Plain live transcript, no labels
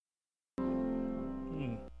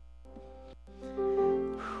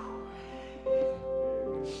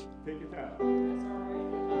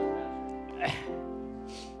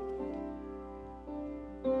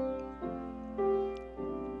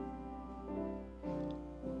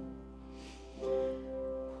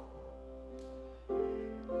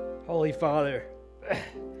Holy Father,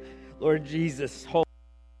 Lord Jesus,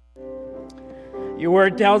 your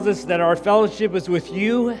word tells us that our fellowship is with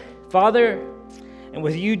you, Father, and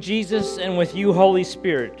with you, Jesus, and with you, Holy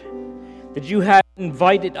Spirit, that you have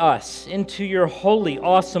invited us into your holy,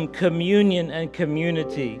 awesome communion and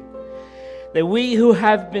community, that we who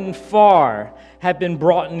have been far have been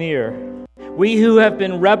brought near. We who have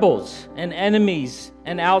been rebels and enemies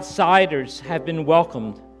and outsiders have been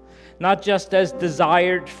welcomed, not just as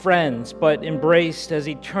desired friends, but embraced as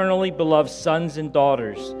eternally beloved sons and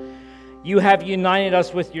daughters. You have united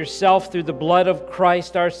us with yourself through the blood of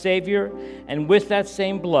Christ our Savior, and with that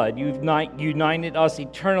same blood, you've united us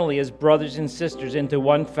eternally as brothers and sisters into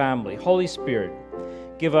one family. Holy Spirit,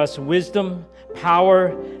 give us wisdom,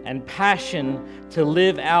 power, and passion to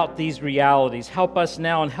live out these realities. Help us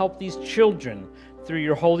now and help these children through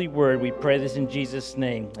your holy word. We pray this in Jesus'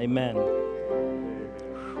 name. Amen.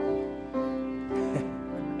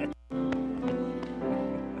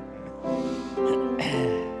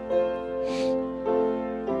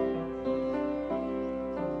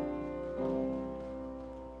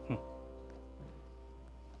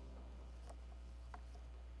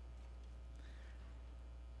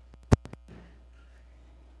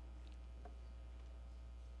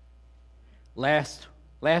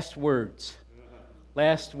 Last words.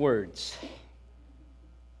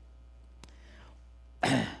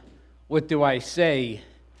 What do I say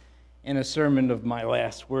in a sermon of my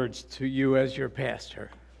last words to you as your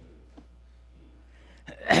pastor?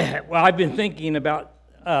 Well, I've been thinking about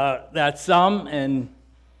that some and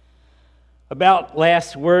about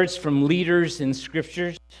last words from leaders in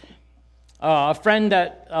scriptures. A friend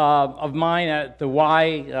of mine at the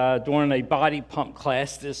Y during a body pump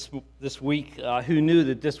class this week, who knew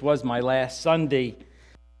that this was my last Sunday,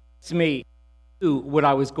 asked me what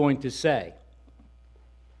I was going to say.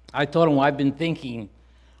 I told him I've been thinking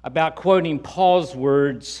about quoting Paul's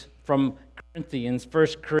words from Corinthians,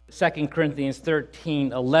 2 Corinthians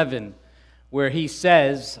 13:11, where he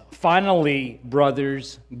says, "Finally,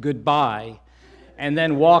 brothers, goodbye," and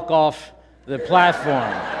then walk off the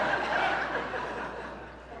platform.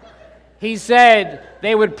 He said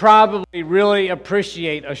they would probably really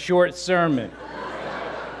appreciate a short sermon.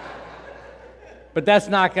 But that's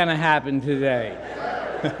not going to happen today.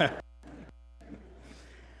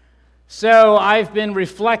 So I've been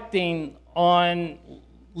reflecting on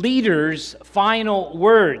leaders' final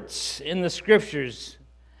words in the scriptures.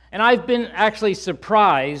 And I've been actually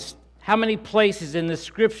surprised how many places in the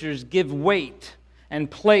scriptures give weight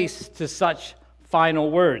and place to such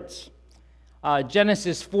final words.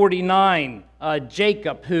 Genesis 49,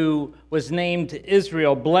 Jacob, who was named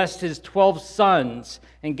Israel, blessed his 12 sons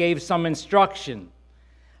and gave some instruction.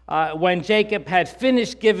 When Jacob had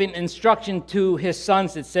finished giving instruction to his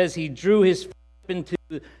sons, it says he drew his foot into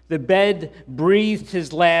the bed, breathed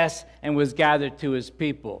his last, and was gathered to his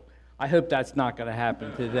people. I hope that's not going to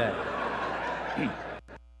happen today.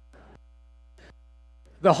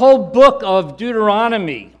 The whole book of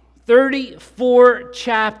Deuteronomy, 34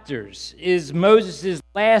 chapters, is Moses'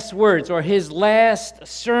 last words or his last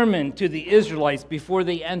sermon to the Israelites before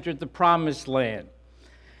they entered the Promised Land.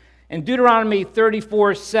 In Deuteronomy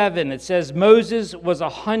 34:7, it says, Moses was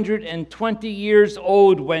 120 years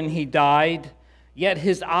old when he died, yet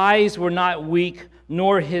his eyes were not weak,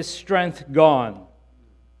 nor his strength gone.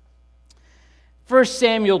 1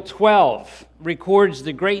 Samuel 12 records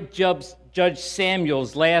the great Judge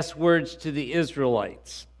Samuel's last words to the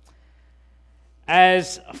Israelites.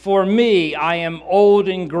 As for me, I am old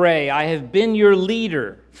and gray. I have been your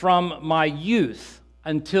leader from my youth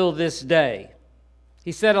until this day.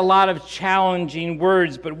 He said a lot of challenging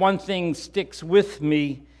words, but one thing sticks with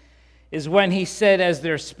me is when he said as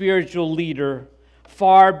their spiritual leader,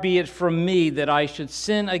 "Far be it from me that I should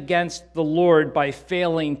sin against the Lord by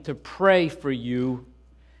failing to pray for you,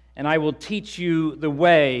 and I will teach you the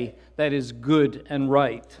way that is good and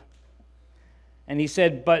right." And he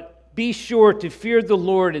said, "But be sure to fear the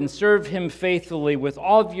Lord and serve him faithfully with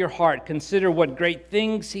all of your heart. Consider what great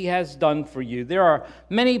things he has done for you." There are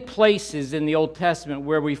many places in the Old Testament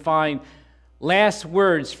where we find last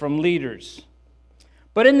words from leaders.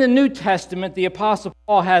 But in the New Testament, the Apostle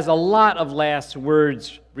Paul has a lot of last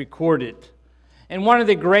words recorded. And one of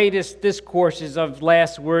the greatest discourses of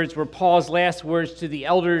last words were Paul's last words to the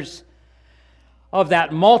elders of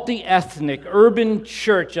that multi-ethnic urban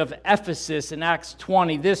church of Ephesus in Acts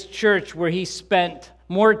 20, this church where he spent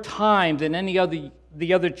more time than any other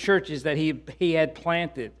the other churches that he had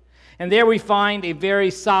planted. And there we find a very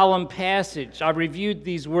solemn passage. I reviewed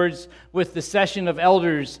these words with the session of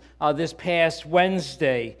elders this past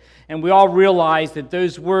Wednesday, and we all realized that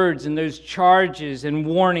those words and those charges and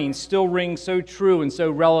warnings still ring so true and so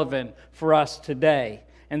relevant for us today.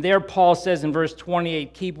 And there Paul says in verse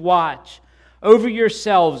 28, "Keep watch over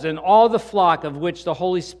yourselves and all the flock of which the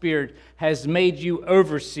Holy Spirit has made you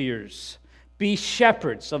overseers. Be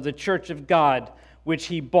shepherds of the church of God, which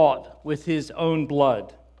he bought with his own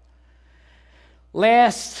blood."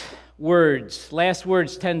 Last words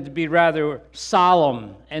tend to be rather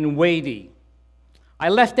solemn and weighty. I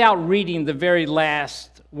left out reading the very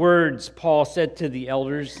last words Paul said to the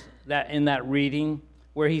elders in that reading,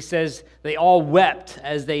 where he says they all wept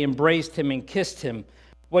as they embraced him and kissed him.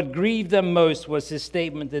 What grieved them most was his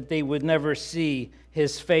statement that they would never see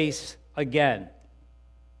his face again.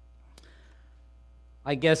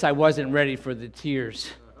 I guess I wasn't ready for the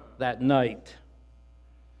tears that night.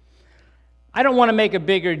 I don't want to make a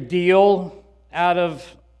bigger deal out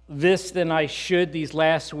of this than I should, these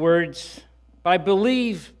last words, but I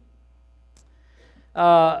believe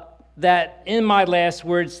that in my last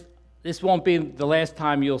words, this won't be the last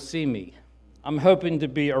time you'll see me. I'm hoping to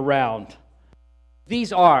be around.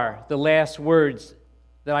 These are the last words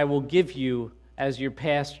that I will give you as your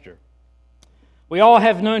pastor. We all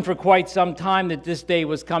have known for quite some time that this day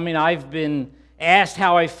was coming. I've been asked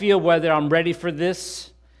how I feel, whether I'm ready for this.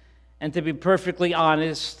 And to be perfectly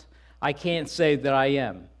honest, I can't say that I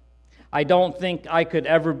am. I don't think I could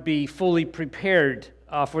ever be fully prepared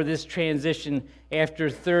for this transition after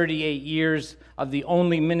 38 years of the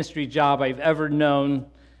only ministry job I've ever known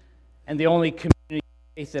and the only community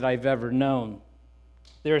of faith that I've ever known.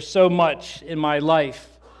 There's so much in my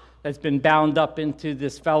life that's been bound up into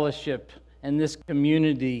this fellowship and this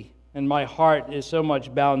community, and my heart is so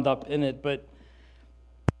much bound up in it, but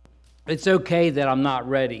it's okay that I'm not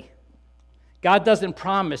ready. God doesn't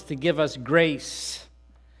promise to give us grace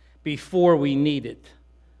before we need it.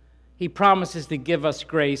 He promises to give us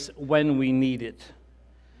grace when we need it.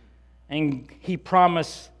 And he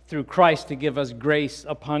promised through Christ to give us grace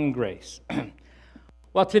upon grace.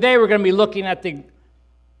 Well, today we're going to be looking at the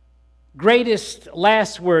greatest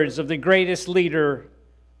last words of the greatest leader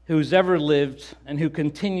who's ever lived and who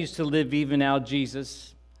continues to live even now,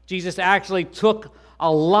 Jesus. Jesus actually took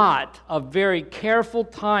a lot of very careful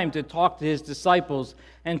time to talk to his disciples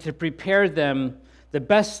and to prepare them the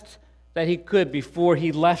best that he could before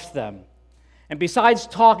he left them. And besides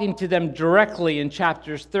talking to them directly in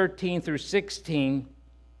chapters 13 through 16,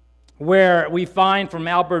 where we find from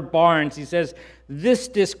Albert Barnes, he says, this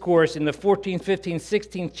discourse in the 14th, 15th,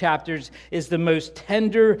 16th chapters is the most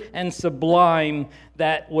tender and sublime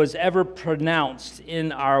that was ever pronounced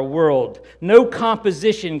in our world. No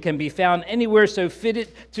composition can be found anywhere so fitted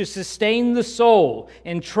to sustain the soul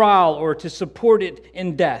in trial or to support it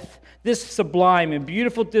in death. This sublime and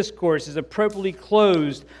beautiful discourse is appropriately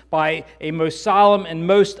closed by a most solemn and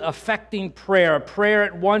most affecting prayer, a prayer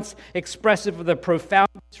at once expressive of the profoundest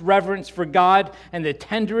reverence for God and the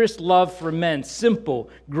tenderest love for men, simple,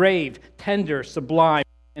 grave, tender, sublime,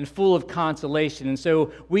 and full of consolation. And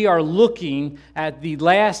so we are looking at the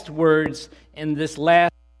last words in this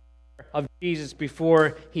last prayer of Jesus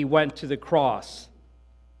before he went to the cross.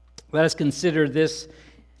 Let us consider this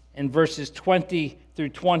in verses 20 through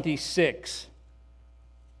 26.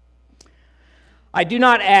 I do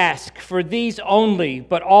not ask for these only,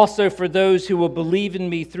 but also for those who will believe in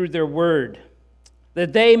me through their word,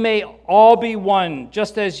 that they may all be one,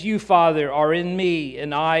 just as you, Father, are in me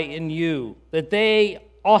and I in you, that they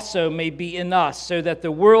also may be in us, so that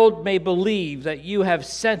the world may believe that you have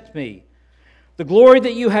sent me. The glory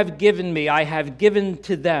that you have given me, I have given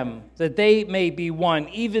to them, that they may be one,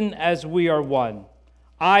 even as we are one.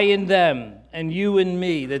 I in them, and you in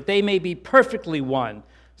me, that they may be perfectly one,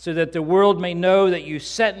 so that the world may know that you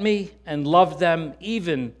sent me and loved them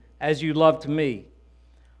even as you loved me.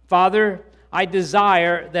 Father, I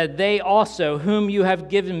desire that they also, whom you have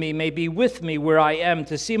given me, may be with me where I am,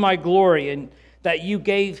 to see my glory, and that you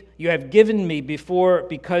have given me before,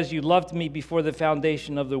 because you loved me before the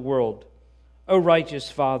foundation of the world. O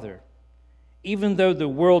righteous Father, even though the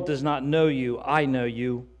world does not know you, I know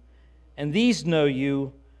you, and these know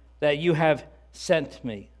you, that you have sent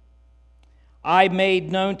me. I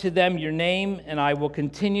made known to them your name, and I will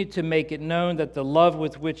continue to make it known, that the love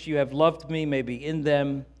with which you have loved me may be in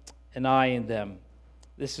them, and I in them.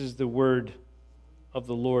 This is the word of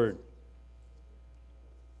the Lord.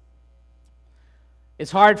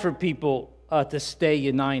 It's hard for people to stay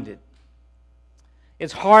united.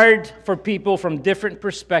 It's hard for people from different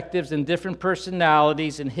perspectives and different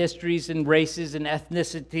personalities and histories and races and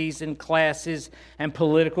ethnicities and classes and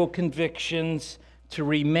political convictions to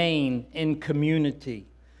remain in community.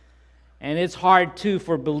 And it's hard, too,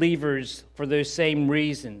 for believers for those same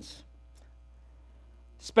reasons.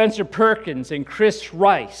 Spencer Perkins and Chris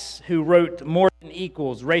Rice, who wrote More Than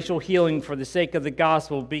Equals, Racial Healing for the Sake of the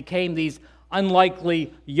Gospel, became these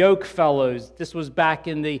unlikely yoke fellows. This was back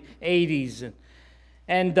in the 80s.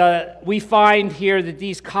 And we find here that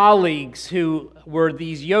these colleagues who were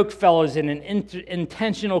these yoke fellows in an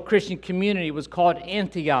intentional Christian community was called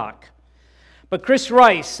Antioch. But Chris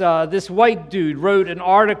Rice, this white dude, wrote an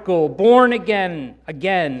article, Born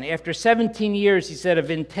Again, after 17 years, he said,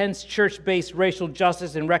 of intense church-based racial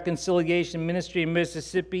justice and reconciliation ministry in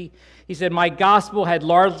Mississippi. He said, my gospel had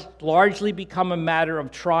largely become a matter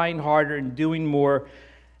of trying harder and doing more,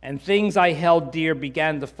 and things I held dear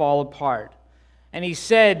began to fall apart. And he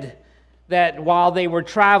said that while they were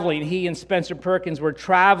traveling, he and Spencer Perkins were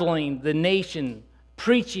traveling the nation,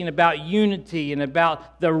 preaching about unity and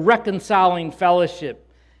about the reconciling fellowship.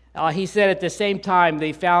 He said at the same time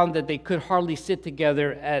they found that they could hardly sit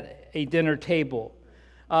together at a dinner table,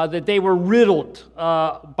 that they were riddled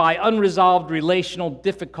by unresolved relational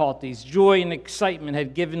difficulties. Joy and excitement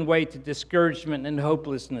had given way to discouragement and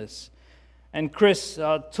hopelessness. And Chris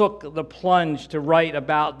took the plunge to write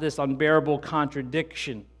about this unbearable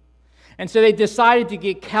contradiction. And so they decided to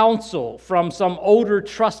get counsel from some older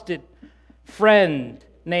trusted friend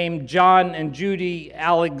named John and Judy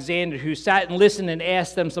Alexander, who sat and listened and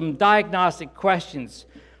asked them some diagnostic questions.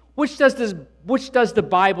 Which does the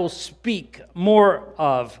Bible speak more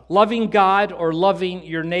of, loving God or loving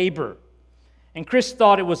your neighbor? And Chris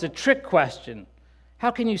thought it was a trick question.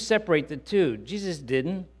 How can you separate the two? Jesus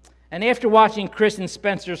didn't. And after watching Chris and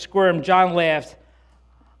Spencer squirm, John laughed.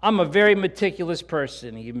 I'm a very meticulous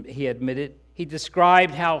person, he admitted. He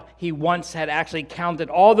described how he once had actually counted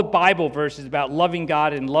all the Bible verses about loving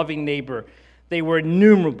God and loving neighbor. They were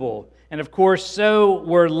innumerable. And of course, so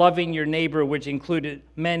were loving your neighbor, which included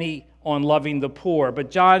many on loving the poor. But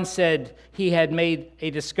John said he had made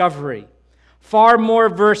a discovery. Far more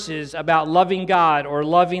verses about loving God or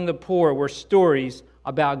loving the poor were stories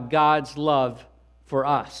about God's love for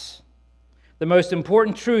us. The most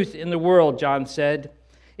important truth in the world, John said,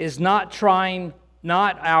 is not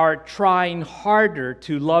our trying harder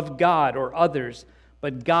to love God or others,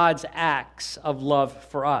 but God's acts of love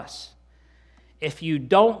for us. If you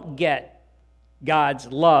don't get God's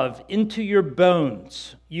love into your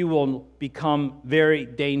bones, you will become very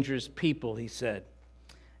dangerous people, he said.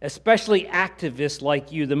 Especially activists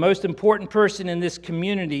like you. The most important person in this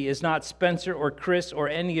community is not Spencer or Chris or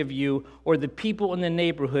any of you or the people in the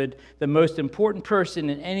neighborhood. The most important person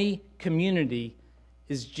in any community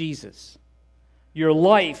is Jesus. Your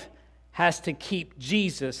life has to keep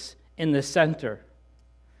Jesus in the center.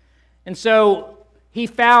 And so he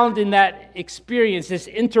found in that experience this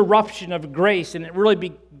interruption of grace, and it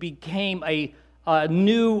really became a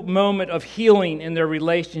new moment of healing in their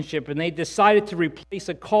relationship. And they decided to replace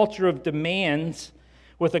a culture of demands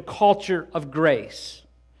with a culture of grace.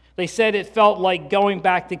 They said it felt like going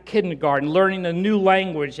back to kindergarten, learning a new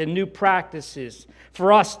language and new practices.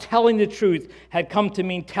 For us, telling the truth had come to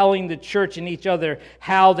mean telling the church and each other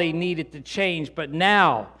how they needed to change. But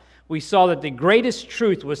now we saw that the greatest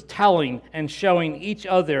truth was telling and showing each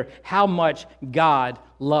other how much God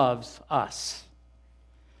loves us.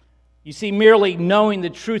 You see, merely knowing the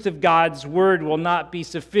truth of God's word will not be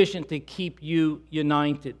sufficient to keep you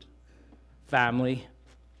united, family.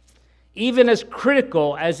 Even as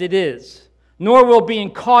critical as it is, nor will being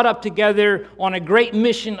caught up together on a great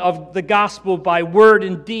mission of the gospel by word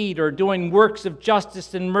and deed or doing works of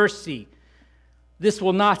justice and mercy, this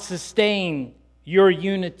will not sustain your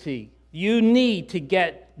unity. You need to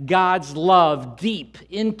get God's love deep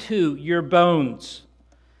into your bones.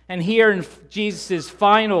 And here in Jesus'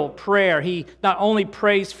 final prayer, he not only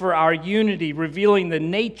prays for our unity, revealing the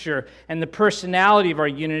nature and the personality of our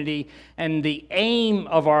unity and the aim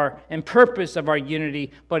of and purpose of our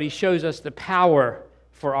unity, but he shows us the power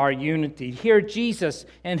for our unity. Here Jesus,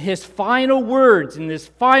 in his final words, in this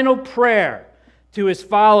final prayer to his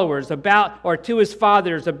followers to his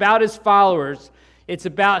fathers about his followers, it's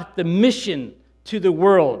about the mission to the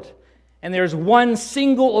world. And there's one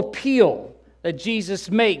single appeal that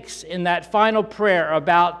Jesus makes in that final prayer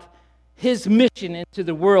about his mission into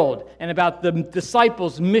the world and about the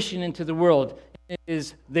disciples' mission into the world. It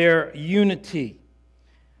is their unity.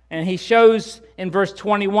 And he shows in verse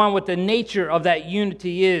 21 what the nature of that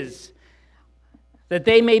unity is. That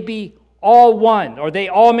they may be all one, or they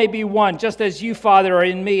all may be one, just as you, Father, are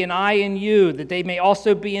in me, and I in you, that they may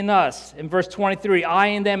also be in us. In verse 23, I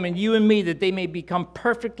in them, and you in me, that they may become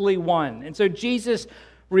perfectly one. And so Jesus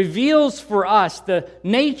reveals for us the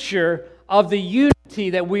nature of the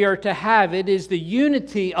unity that we are to have. It is the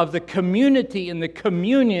unity of the community and the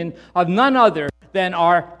communion of none other than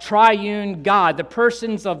our triune God, the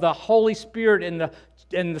persons of the Holy Spirit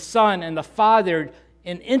and the Son and the Father,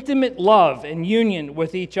 in intimate love and union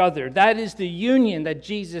with each other. That is the union that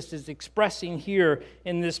Jesus is expressing here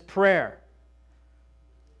in this prayer.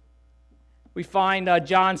 We find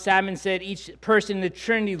John Salmon said, each person in the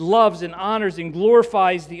Trinity loves and honors and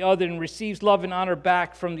glorifies the other and receives love and honor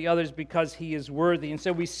back from the others because he is worthy. And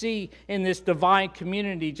so we see in this divine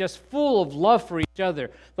community just full of love for each other.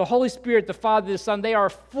 The Holy Spirit, the Father, the Son, they are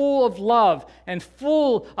full of love and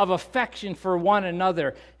full of affection for one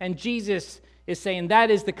another. And Jesus is saying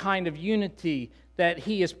that is the kind of unity that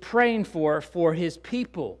he is praying for his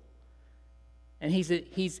people. And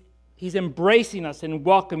he's embracing us and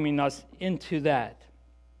welcoming us into that.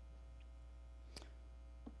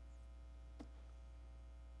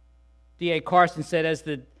 D.A. Carson said, as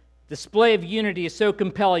the display of unity is so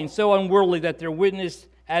compelling, so unworldly, that their witness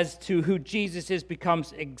as to who Jesus is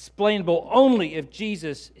becomes explainable only if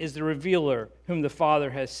Jesus is the revealer whom the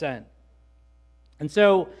Father has sent. And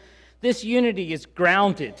so this unity is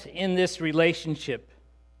grounded in this relationship.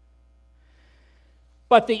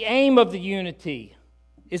 But the aim of the unity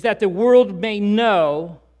is that the world may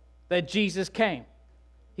know that Jesus came.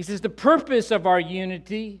 He says the purpose of our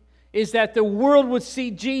unity is that the world would see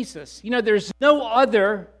Jesus. You know, there's no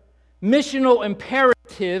other missional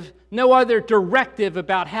imperative, no other directive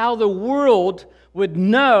about how the world would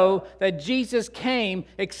know that Jesus came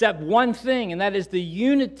except one thing, and that is the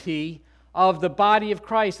unity of the body of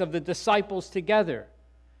Christ, of the disciples together.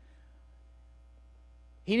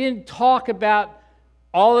 He didn't talk about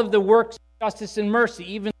all of the works of justice and mercy,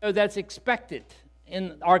 even though that's expected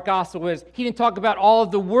in our gospel. He didn't talk about all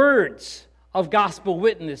of the words of gospel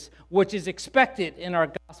witness, which is expected in our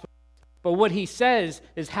gospel. But what he says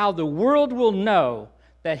is how the world will know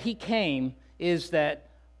that he came is that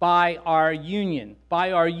by our union,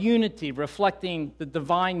 by our unity, reflecting the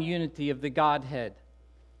divine unity of the Godhead.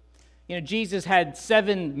 You know, Jesus had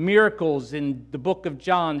 7 miracles in the book of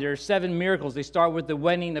John. There are 7 miracles. They start with the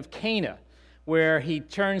wedding of Cana, where he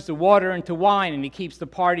turns the water into wine and he keeps the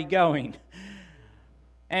party going.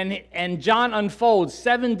 And John unfolds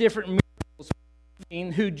 7 different miracles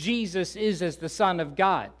in who Jesus is as the Son of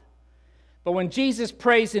God. But when Jesus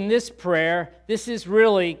prays in this prayer, this is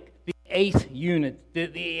really the 8th unit, the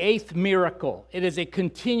 8th miracle. It is a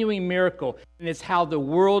continuing miracle, and it's how the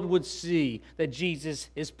world would see that Jesus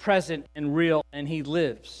is present and real and he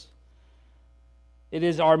lives. It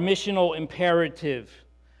is our missional imperative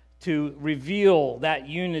to reveal that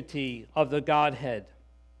unity of the Godhead.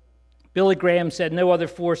 Billy Graham said, no other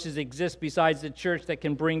forces exist besides the church that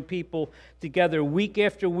can bring people together week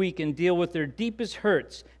after week and deal with their deepest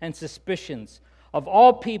hurts and suspicions. Of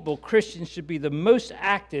all people, Christians should be the most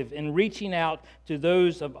active in reaching out to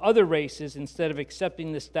those of other races instead of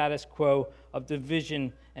accepting the status quo of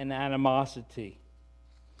division and animosity.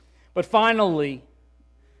 But finally,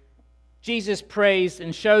 Jesus prays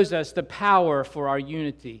and shows us the power for our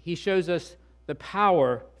unity. He shows us the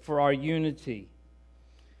power for our unity.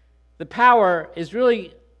 The power is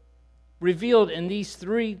really revealed in these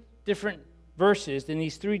 3 different verses, in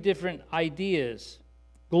these 3 different ideas.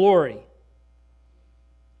 Glory.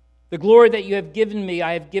 The glory that you have given me,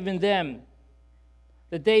 I have given them,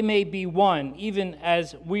 that they may be one, even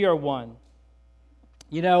as we are one.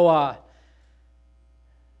 You know,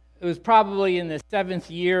 it was probably in the 7th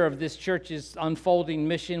year of this church's unfolding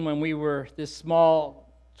mission when we were this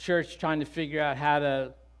small church trying to figure out how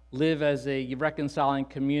to live as a reconciling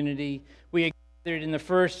community. We had gathered in the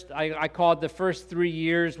first, I called the first 3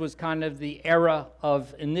 years was kind of the era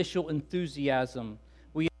of initial enthusiasm.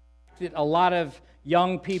 We attracted a lot of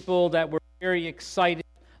young people that were very excited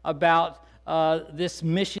about this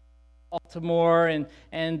mission in Baltimore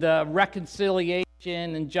and reconciliation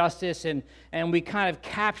and justice, and we kind of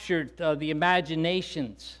captured the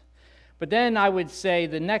imaginations. But then I would say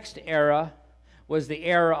the next era was the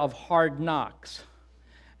era of hard knocks.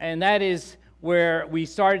 And that is where we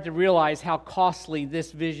started to realize how costly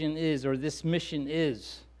this vision is, or this mission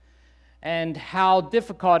is, and how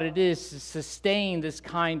difficult it is to sustain this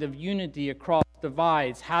kind of unity across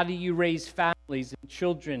divides. How do you raise families and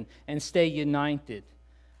children and stay united?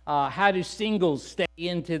 How do singles stay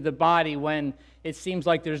into the body when it seems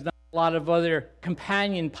like there's not a lot of other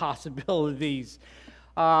companion possibilities?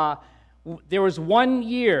 There was 1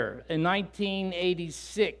 year in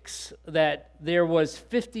 1986 that there was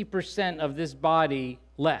 50% of this body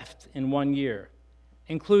left in 1 year,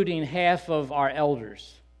 including half of our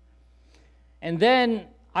elders. And then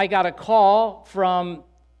I got a call from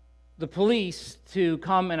the police to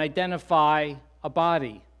come and identify a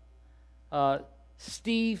body.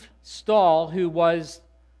 Steve Stahl, who was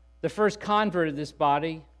the first convert of this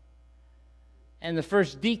body and the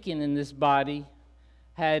first deacon in this body,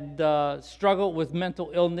 had struggled with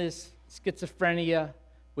mental illness, schizophrenia,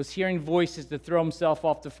 was hearing voices to throw himself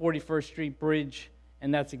off the 41st Street Bridge,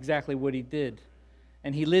 and that's exactly what he did.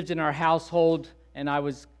 And he lived in our household, and I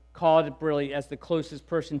was called really as the closest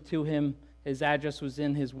person to him. His address was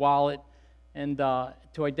in his wallet, and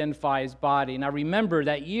to identify his body. And I remember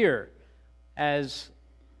that year as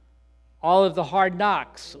all of the hard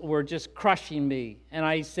knocks were just crushing me. And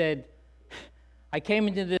I said, I came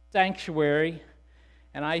into this sanctuary,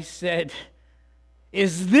 and I said,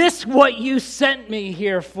 is this what you sent me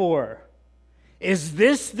here for? Is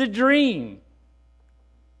this the dream?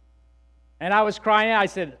 And I was crying out. I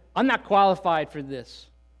said, I'm not qualified for this.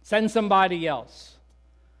 Send somebody else.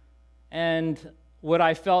 And what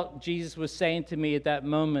I felt Jesus was saying to me at that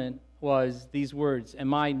moment was these words,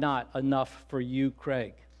 am I not enough for you,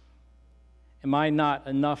 Craig? Am I not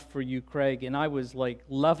enough for you, Craig? And I was like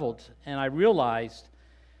leveled, and I realized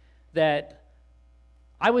that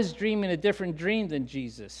I was dreaming a different dream than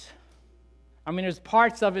Jesus. I mean, there's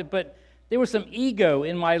parts of it, but there was some ego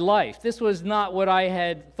in my life. This was not what I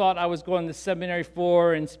had thought I was going to seminary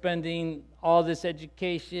for and spending all this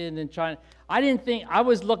education and trying. I didn't think, I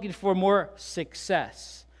was looking for more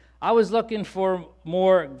success. I was looking for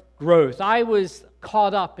more growth. I was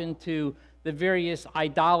caught up into the various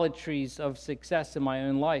idolatries of success in my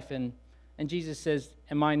own life. And Jesus says,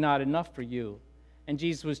 am I not enough for you? And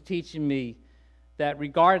Jesus was teaching me that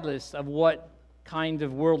regardless of what kind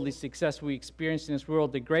of worldly success we experience in this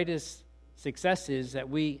world, the greatest success is that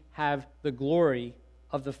we have the glory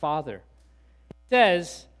of the Father.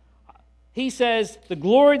 He says, the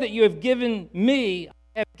glory that you have given me,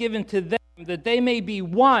 I have given to them, that they may be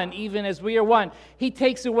one, even as we are one. He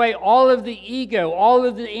takes away all of the ego, all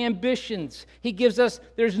of the ambitions. He gives us,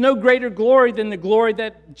 there's no greater glory than the glory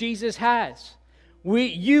that Jesus has.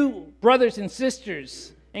 You, brothers and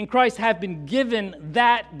sisters in Christ, have been given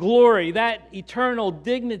that glory, that eternal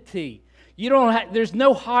dignity. There's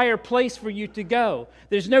no higher place for you to go.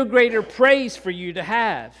 There's no greater praise for you to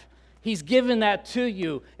have. He's given that to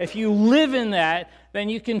you. If you live in that, then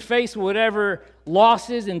you can face whatever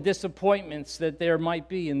losses and disappointments that there might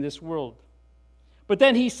be in this world. But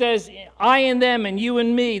then he says, I and them and you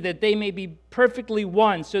and me, that they may be perfectly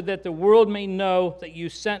one, so that the world may know that you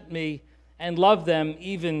sent me and love them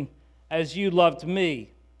even as you loved me.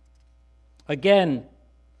 Again,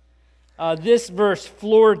 this verse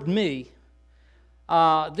floored me.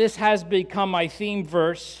 This has become my theme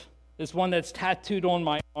verse, this one that's tattooed on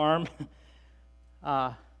my arm.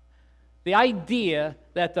 The idea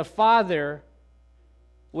that the Father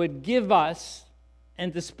would give us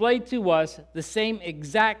and display to us the same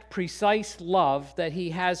exact, precise love that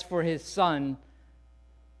He has for His Son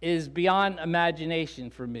is beyond imagination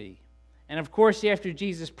for me. And of course, after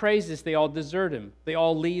Jesus prays this, they all desert Him. They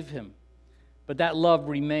all leave Him. But that love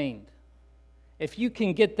remained. If you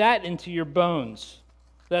can get that into your bones,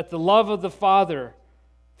 that the love of the Father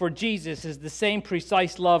for Jesus is the same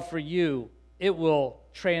precise love for you, it will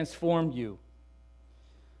transform you.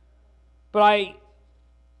 But I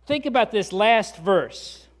think about this last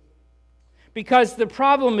verse, because the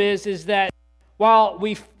problem is that while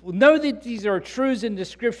we know that these are truths in the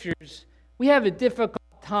Scriptures, we have a difficult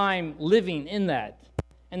time living in that.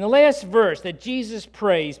 And the last verse that Jesus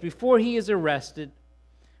prays before He is arrested,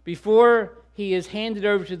 before He is handed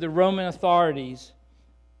over to the Roman authorities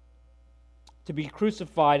to be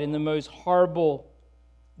crucified in the most horrible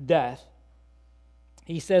death,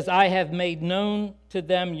 He says, I have made known to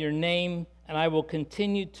them your name, and I will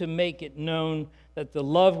continue to make it known, that the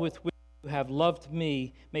love with which you have loved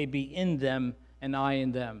me may be in them and I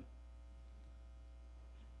in them.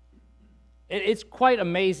 It's quite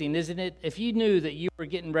amazing, isn't it? If you knew that you were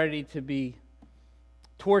getting ready to be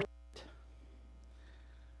tortured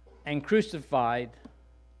and crucified,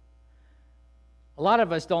 a lot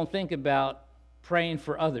of us don't think about praying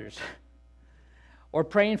for others or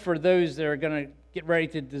praying for those that are going to get ready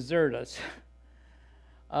to desert us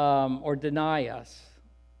or deny us.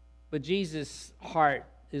 But Jesus' heart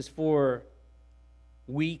is for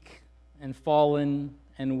weak and fallen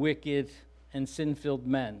and wicked and sin-filled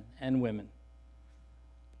men and women.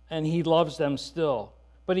 And He loves them still.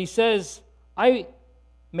 But He says, I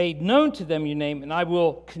made known to them your name, and I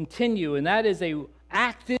will continue. And that is a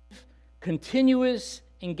active, continuous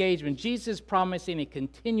engagement. Jesus promising a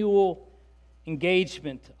continual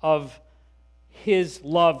engagement of his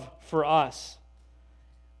love for us,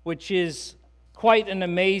 which is quite an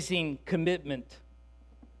amazing commitment.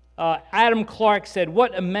 Adam Clarke said,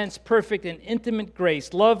 "What immense, perfect, and intimate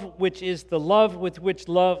grace, love which is the love with which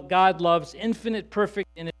God loves, infinite, perfect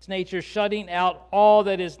in its nature, shutting out all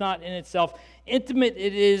that is not in itself. Intimate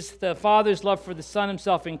it is the Father's love for the Son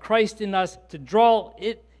himself in Christ in us to draw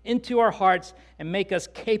it into our hearts and make us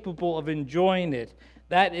capable of enjoying it.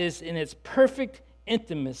 That is in its perfect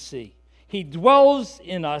intimacy. He dwells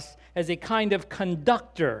in us as a kind of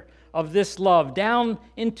conductor of this love down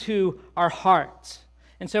into our hearts."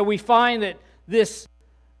 And so we find that this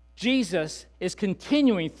Jesus is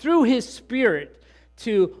continuing through his Spirit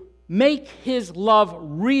to make his love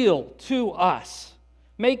real to us.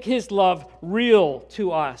 Make his love real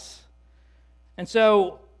to us. And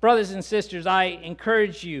so, brothers and sisters, I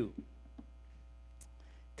encourage you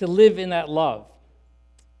to live in that love.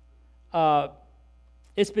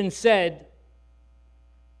 It's been said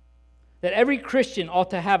that every Christian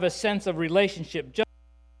ought to have a sense of relationship just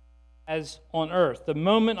as on earth. The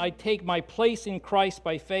moment I take my place in Christ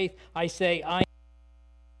by faith, I say, I am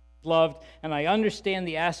loved, and I understand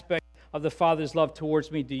the aspect of the Father's love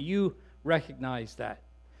towards me. Do you recognize that?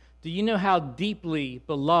 Do you know how deeply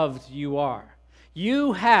beloved you are?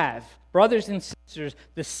 You have, brothers and sisters,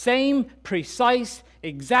 the same precise,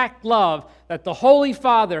 exact love that the Holy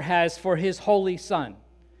Father has for his Holy Son.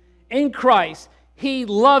 In Christ, he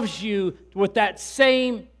loves you with that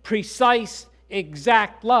same precise,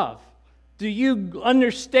 exact love. Do you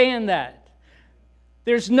understand that?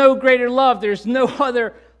 There's no greater love. There's no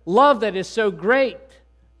other love that is so great.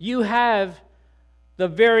 You have the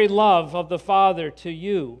very love of the Father to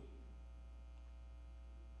you.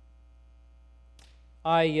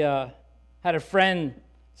 I had a friend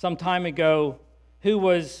some time ago who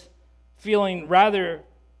was feeling rather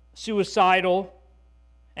suicidal,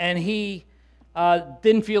 and he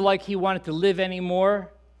didn't feel like he wanted to live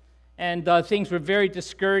anymore. And things were very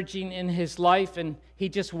discouraging in his life, and he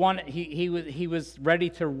just wanted, he was ready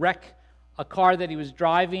to wreck a car that he was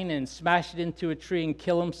driving and smash it into a tree and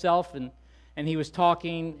kill himself. And he was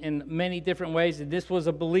talking in many different ways. And this was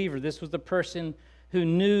a believer. This was the person who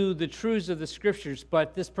knew the truths of the Scriptures.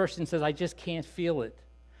 But this person says, I just can't feel it.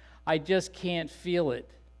 I just can't feel it.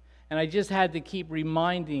 And I just had to keep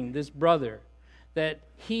reminding this brother that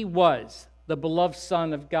he was the beloved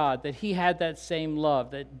Son of God, that he had that same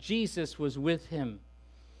love, that Jesus was with him.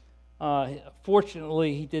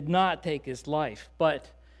 Fortunately, he did not take his life. But,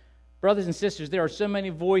 brothers and sisters, there are so many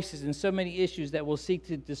voices and so many issues that will seek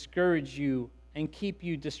to discourage you and keep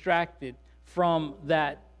you distracted from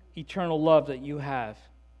that eternal love that you have.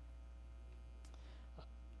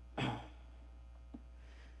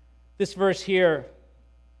 This verse here,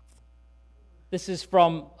 this is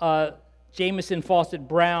from Jamison Fawcett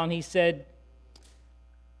Brown. He said,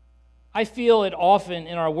 I feel it often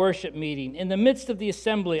in our worship meeting. In the midst of the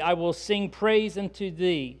assembly, I will sing praise unto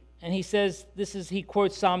thee. And he says, he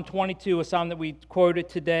quotes Psalm 22, a psalm that we quoted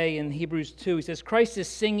today in Hebrews 2. He says, Christ is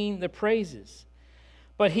singing the praises.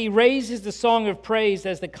 But he raises the song of praise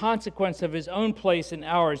as the consequence of his own place and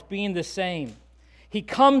ours being the same. He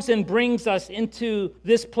comes and brings us into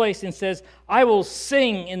this place and says, I will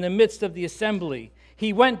sing in the midst of the assembly.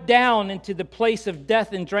 He went down into the place of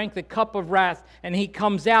death and drank the cup of wrath, and he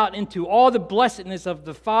comes out into all the blessedness of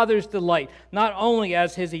the Father's delight, not only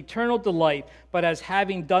as his eternal delight, but as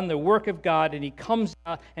having done the work of God. And he comes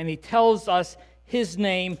out and he tells us his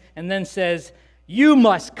name and then says, you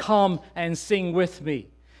must come and sing with me.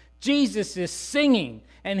 Jesus is singing,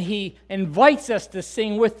 and he invites us to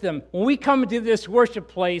sing with him. When we come into this worship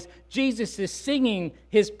place, Jesus is singing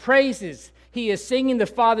his praises. He is singing the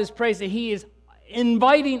Father's praise, and he is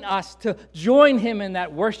inviting us to join him in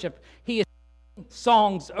that worship. He is singing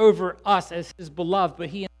songs over us as his beloved, but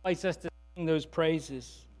he invites us to sing those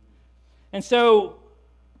praises. And so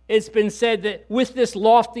it's been said that with this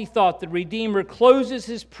lofty thought, the Redeemer closes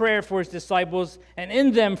his prayer for his disciples, and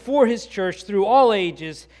in them for his church through all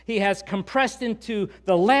ages, he has compressed into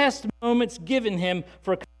the last moments given him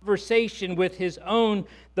for conversation with his own,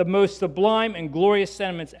 the most sublime and glorious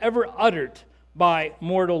sentiments ever uttered by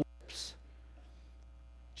mortal lips.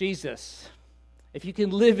 Jesus, if you can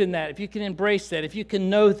live in that, if you can embrace that, if you can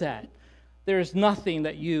know that, there is nothing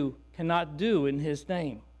that you cannot do in his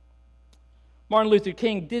name. Martin Luther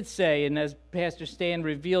King did say, and as Pastor Stan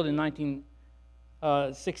revealed in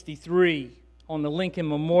 1963 on the Lincoln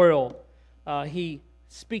Memorial, he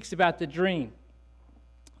speaks about the dream,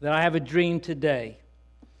 that I have a dream today.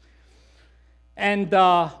 And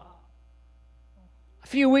a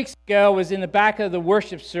few weeks ago, I was in the back of the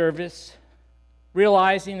worship service,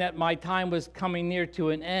 realizing that my time was coming near to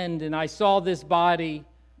an end, and I saw this body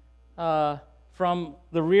from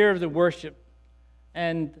the rear of the worship,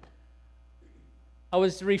 and I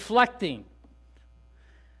was reflecting.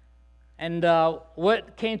 And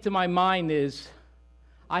what came to my mind is,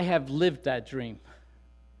 I have lived that dream.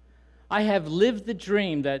 I have lived the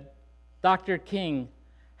dream that Dr. King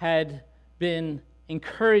had been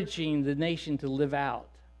encouraging the nation to live out.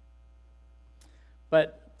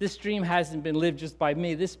 But this dream hasn't been lived just by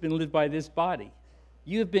me. This has been lived by this body.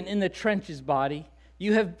 You have been in the trenches, body.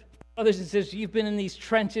 You have, brothers and sisters, you've been in these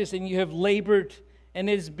trenches and you have labored, and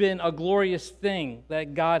it has been a glorious thing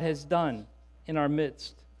that God has done in our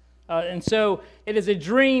midst. And so it is a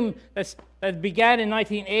dream that began in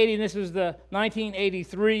 1980, and this was the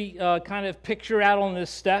 1983 kind of picture out on the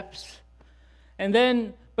steps. And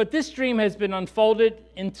then, but this dream has been unfolded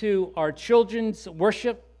into our children's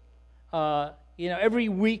worship. Every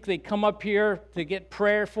week they come up here to get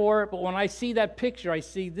prayer for it, but when I see that picture, I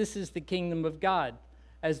see this is the kingdom of God,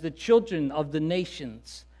 as the children of the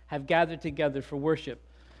nations have gathered together for worship.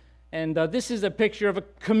 And this is a picture of a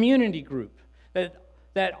community group,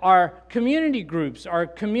 that our community groups are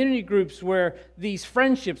community groups where these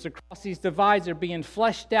friendships across these divides are being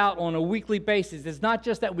fleshed out on a weekly basis. It's not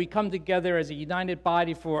just that we come together as a united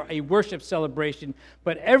body for a worship celebration,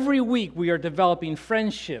 but every week we are developing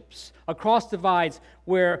friendships across divides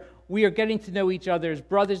where we are getting to know each other as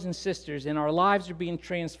brothers and sisters, and our lives are being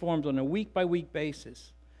transformed on a week-by-week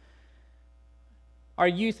basis. Our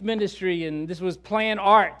youth ministry, and this was Plan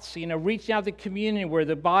Arts, reaching out to the community where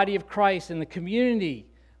the body of Christ and the community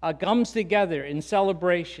comes together in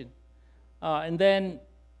celebration. And then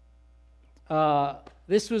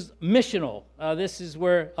this was missional. This is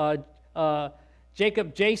where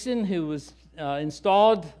Jacob Jason, who was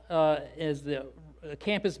installed as the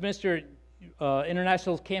campus minister,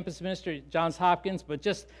 international campus minister at Johns Hopkins, but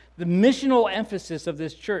just the missional emphasis of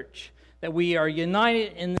this church, that we are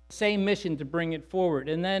united in the same mission to bring it forward.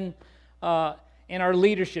 And then in our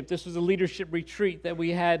leadership, this was a leadership retreat that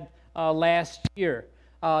we had last year,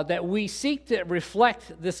 that we seek to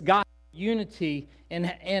reflect this gospel unity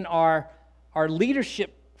in our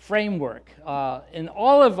leadership framework, in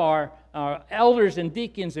all of our elders and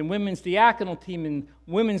deacons and women's diaconal team and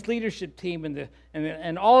women's leadership team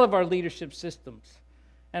and all of our leadership systems.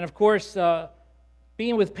 And of course,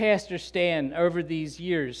 being with Pastor Stan over these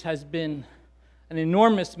years has been an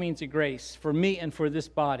enormous means of grace for me and for this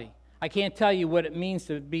body. I can't tell you what it means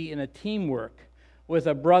to be in a teamwork with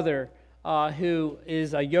a brother who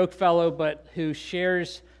is a yoke fellow, but who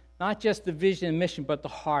shares not just the vision and mission, but the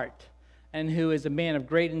heart, and who is a man of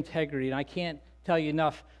great integrity. And I can't tell you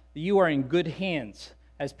enough that you are in good hands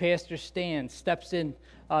as Pastor Stan steps in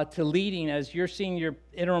to leading as your senior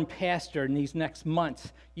interim pastor in these next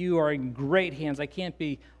months. You are in great hands. I can't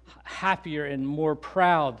be happier and more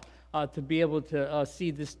proud to be able to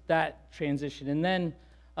see that transition. And then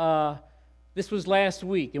this was last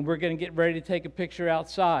week, and we're going to get ready to take a picture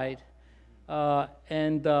outside.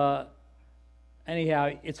 Anyhow,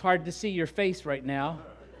 it's hard to see your face right now,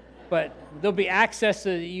 but there'll be access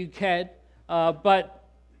so that you can. But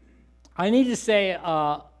I need to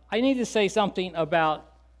say something about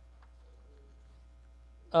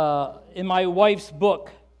in my wife's book.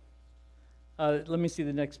 Let me see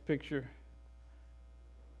the next picture.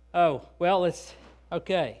 Oh, well, it's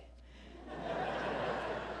okay.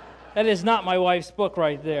 That is not my wife's book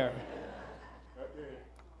right there.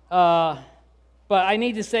 But I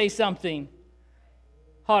need to say something.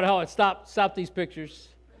 Hold on, stop these pictures.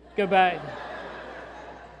 Go back.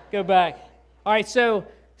 Go back. All right, so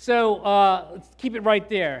let's keep it right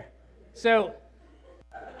there. So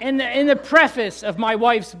in the preface of my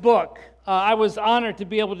wife's book, I was honored to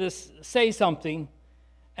be able to say something,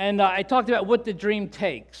 and I talked about what the dream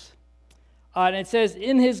takes. And it says,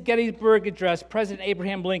 in his Gettysburg Address, President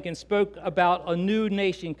Abraham Lincoln spoke about a new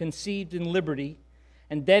nation conceived in liberty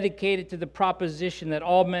and dedicated to the proposition that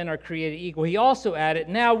all men are created equal. He also added,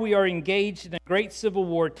 now we are engaged in a great civil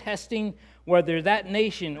war, testing whether that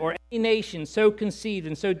nation or any nation so conceived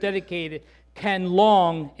and so dedicated can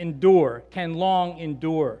long endure.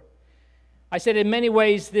 I said, in many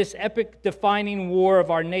ways, this epic defining war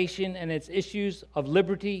of our nation and its issues of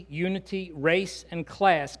liberty, unity, race, and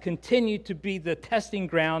class continue to be the testing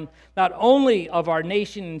ground not only of our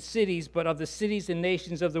nation and cities, but of the cities and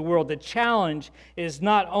nations of the world. The challenge is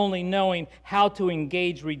not only knowing how to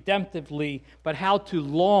engage redemptively, but how to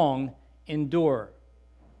long endure.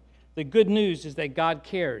 The good news is that God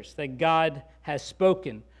cares, that God has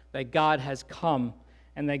spoken, that God has come,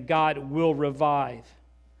 and that God will revive.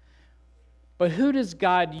 But who does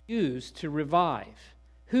God use to revive?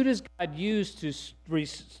 Who does God use to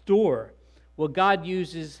restore? Well, God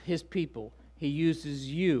uses His people. He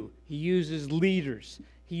uses you. He uses leaders.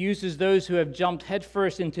 He uses those who have jumped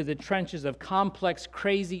headfirst into the trenches of complex,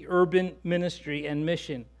 crazy urban ministry and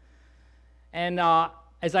mission. And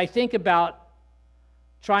as I think about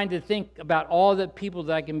trying to think about all the people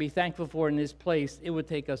that I can be thankful for in this place, it would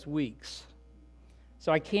take us weeks.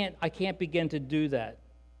 So I can't begin to do that.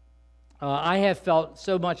 I have felt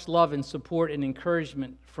so much love and support and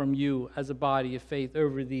encouragement from you as a body of faith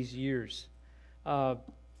over these years. My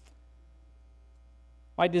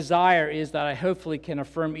desire is that I hopefully can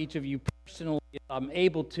affirm each of you personally if I'm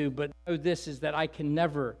able to, but know this is that I can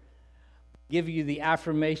never give you the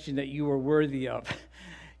affirmation that you are worthy of.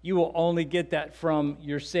 You will only get that from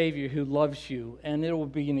your Savior who loves you, and it will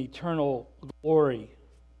be an eternal glory.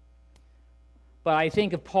 But I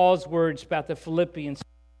think of Paul's words about the Philippians,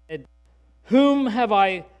 whom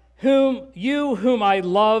I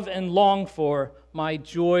love and long for, my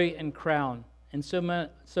joy and crown. And so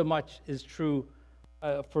much is true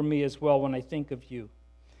for me as well when I think of you.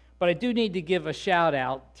 But I do need to give a shout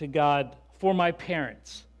out to God for my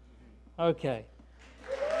parents. Okay.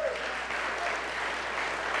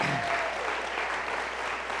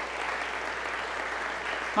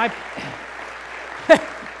 My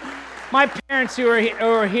parents who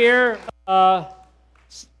are here, why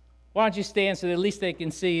don't you stand so that at least they can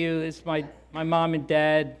see you? It's my mom and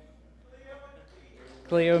dad,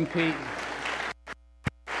 Cleo and Pete.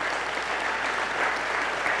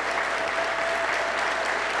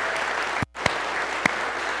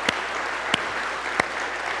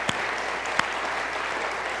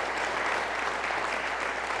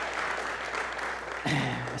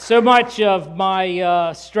 So much of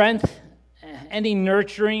my strength, any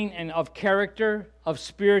nurturing and of character, of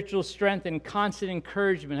spiritual strength and constant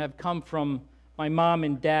encouragement have come from my mom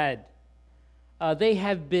and dad. They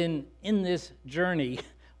have been in this journey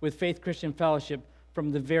with Faith Christian Fellowship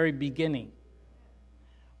from the very beginning.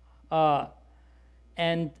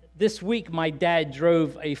 And this week, my dad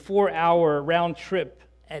drove a 4-hour round trip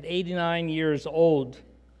at 89 years old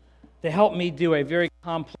to help me do a very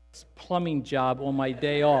complex plumbing job on my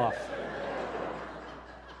day off.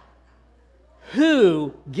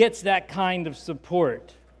 Who gets that kind of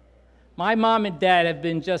support? My mom and dad have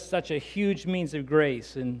been just such a huge means of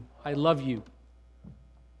grace, and I love you.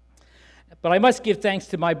 But I must give thanks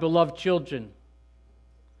to my beloved children,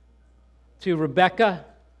 to Rebecca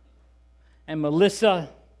and Melissa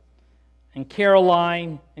and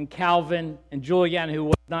Caroline and Calvin and Julianne, who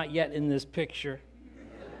was not yet in this picture.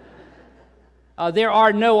 There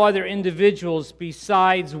are no other individuals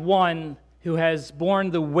besides one who has borne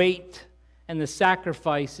the weight and the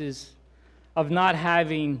sacrifices of not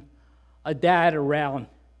having a dad around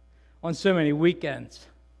on so many weekends,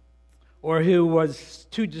 or who was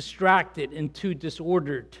too distracted and too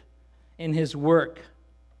disordered in his work.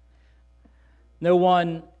 No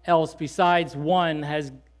one else besides one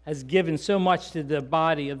has given so much to the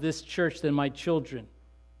body of this church than my children.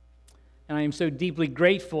 And I am so deeply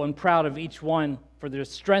grateful and proud of each one for their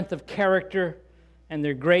strength of character and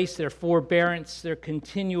their grace, their forbearance, their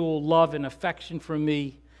continual love and affection for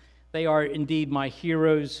me. They are indeed my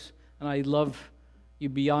heroes, and I love you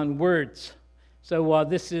beyond words. So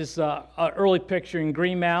this is an early picture in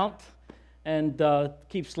Greenmount, and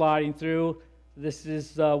keep sliding through. This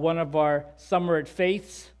is one of our Summer at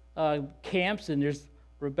Faith's camps, and there's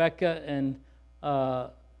Rebecca and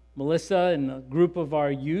Melissa and a group of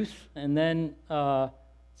our youth, and then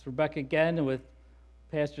it's Rebecca again with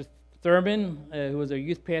Pastor Thurman, who was our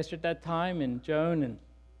youth pastor at that time, and Joan, and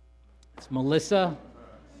it's Melissa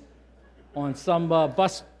on some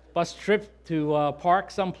bus trip to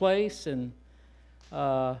park someplace, and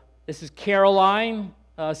this is Caroline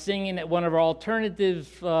singing at one of our alternative.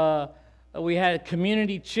 We had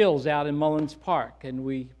community chills out in Mullins Park, and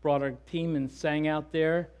we brought our team and sang out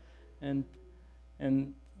there, and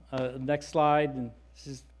next slide, and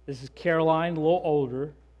this is Caroline, a little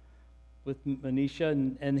older, with Manisha,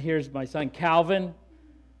 and here's my son Calvin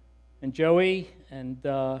and Joey, and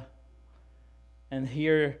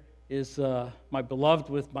here is my beloved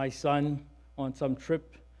with my son on some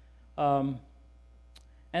trip, and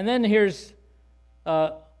then here's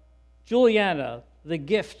Juliana, the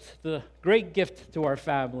gift, the great gift to our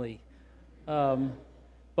family.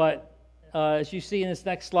 But as you see in this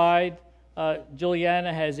next slide,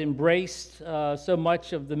 Juliana has embraced so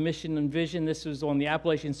much of the mission and vision. This was on the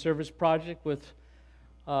Appalachian Service Project with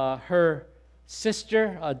her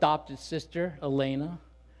sister, adopted sister, Elena.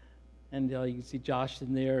 And you can see Josh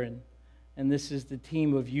in there. And and this is the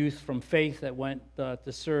team of youth from Faith that went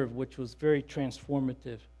to serve, which was very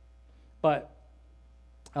transformative. But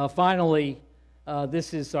finally,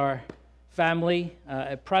 this is our family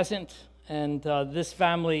at present, and this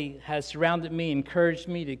family has surrounded me, encouraged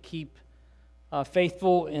me to keep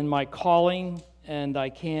faithful in my calling, and I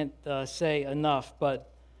can't say enough.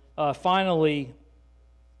 But finally,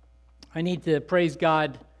 I need to praise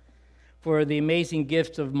God for the amazing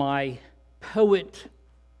gift of my poet,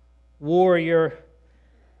 warrior,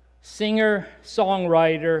 singer,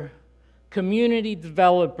 songwriter, community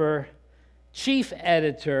developer, chief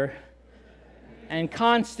editor, and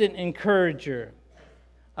constant encourager.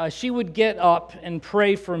 She would get up and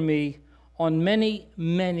pray for me on many,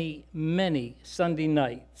 many, many Sunday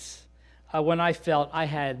nights when I felt I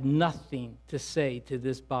had nothing to say to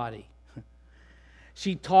this body.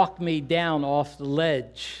 She talked me down off the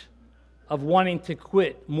ledge of wanting to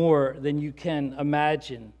quit more than you can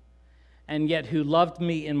imagine, and yet who loved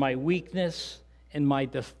me in my weakness, in my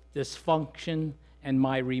dysfunction, and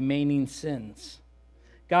my remaining sins.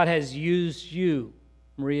 God has used you,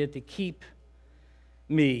 Maria, to keep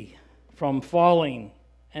me from falling,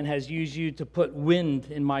 and has used you to put wind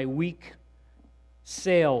in my weak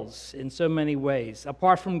sails in so many ways.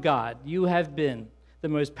 Apart from God, you have been the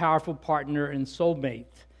most powerful partner and soulmate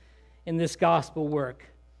in this gospel work.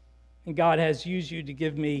 And God has used you to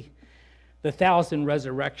give me the 1,000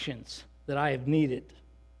 resurrections that I have needed.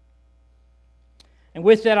 And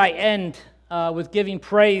with that, I end with giving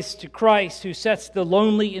praise to Christ, who sets the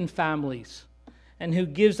lonely in families and who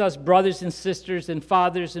gives us brothers and sisters and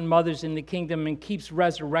fathers and mothers in the kingdom and keeps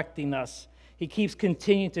resurrecting us. He keeps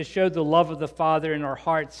continuing to show the love of the Father in our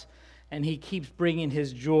hearts, and he keeps bringing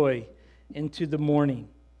his joy into the morning.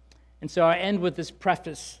 And so I end with this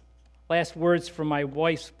preface, last words from my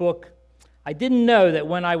wife's book. I didn't know that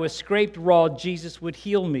when I was scraped raw, Jesus would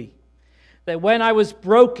heal me. That when I was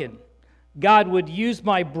broken, God would use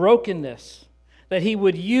my brokenness. That he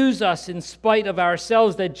would use us in spite of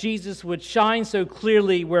ourselves. That Jesus would shine so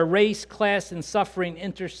clearly where race, class, and suffering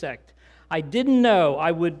intersect. I didn't know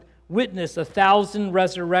I would witness 1,000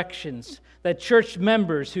 resurrections. That church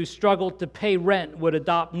members who struggled to pay rent would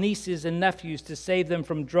adopt nieces and nephews to save them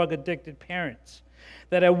from drug-addicted parents.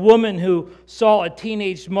 That a woman who saw a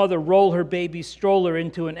teenage mother roll her baby's stroller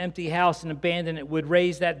into an empty house and abandon it would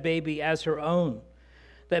raise that baby as her own.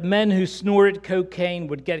 That men who snorted cocaine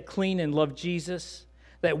would get clean and love Jesus.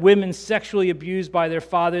 That women sexually abused by their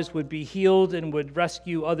fathers would be healed and would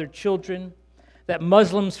rescue other children. That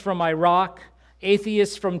Muslims from Iraq,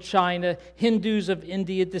 atheists from China, Hindus of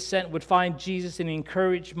Indian descent would find Jesus and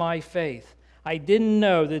encourage my faith. I didn't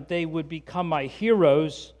know that they would become my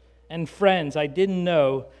heroes and friends. I didn't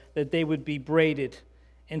know that they would be braided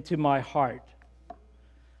into my heart.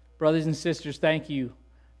 Brothers and sisters, thank you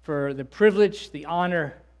for the privilege, the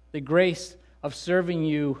honor, the grace of serving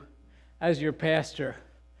you as your pastor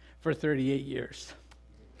for 38 years.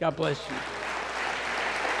 God bless you.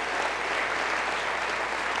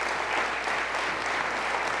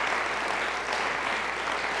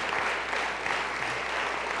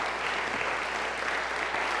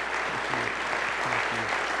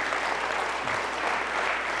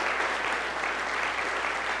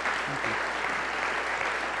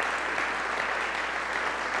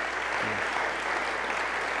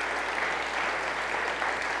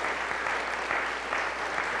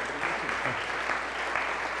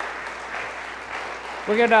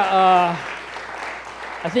 We're going to,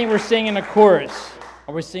 I think we're singing a chorus.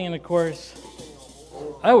 Are we singing a chorus?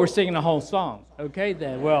 Oh, we're singing a whole song. Okay,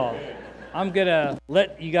 then. Well, I'm going to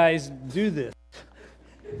let you guys do this.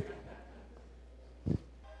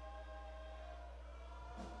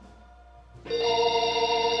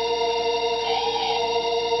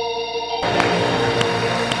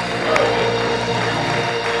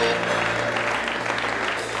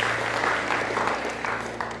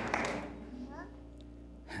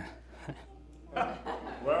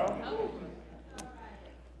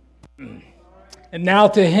 And now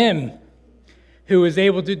to him who is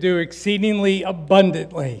able to do exceedingly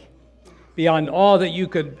abundantly beyond all that you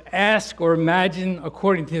could ask or imagine,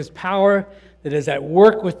 according to his power that is at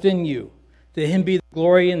work within you. To him be the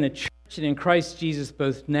glory in the church and in Christ Jesus,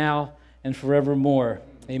 both now and forevermore.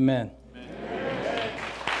 Amen.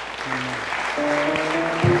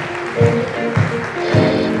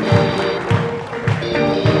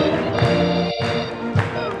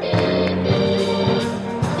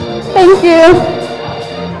 Thank you.